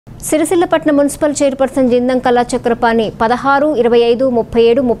సిరిసిల్లపట్నం municipal chairperson జిందంకల Chakrapani 16, 25,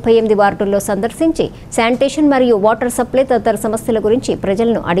 37, 38 వార్డుల్లో సందర్శించి sanitation మరియు వాటర్ సప్లై తదితర సమస్యల గురించి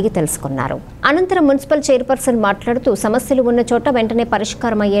ప్రజలను అడిగి తెలుసుకున్నారు. అనంతరం మున్సిపల్ చైర్పర్సన్ మాట్లాడుతూ సమస్యలు ఉన్న చోట వెంటనే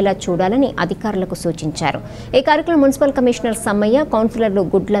పరిష్కారం అయ్యేలా చూడాలని అధికారులకు సూచించారు. ఈ కార్యక్రమంలో మున్సిపల్ కమిషనర్ సమ్మయ్య, కౌన్సిలర్లు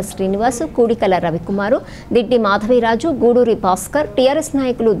గుడ్ల శ్రీనివాసు, కూడికల రవికుమారు, దిడ్డి మాధవిరాజు, గూడూరి భాస్కర్, టీఆర్ఎస్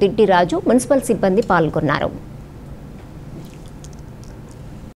నాయకులు దిడ్డి రాజు, మున్సిపల్ సిబ్బంది పాల్గొన్నారు.